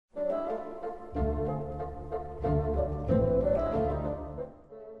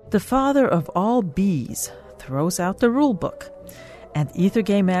The father of all bees throws out the rule book, and Ether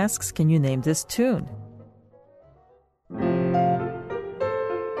Game asks, can you name this tune?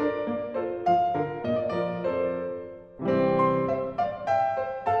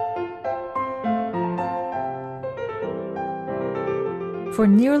 For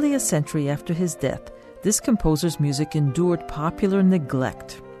nearly a century after his death, this composer's music endured popular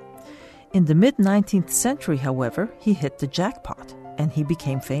neglect. In the mid-19th century, however, he hit the jackpot, and he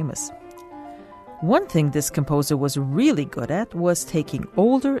became famous. One thing this composer was really good at was taking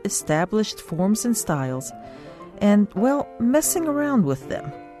older, established forms and styles and, well, messing around with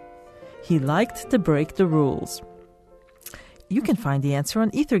them. He liked to break the rules. You can find the answer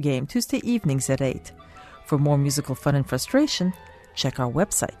on Ether Game Tuesday evenings at 8. For more musical fun and frustration, check our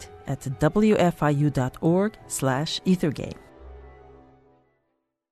website at wfiu.org/ethergame.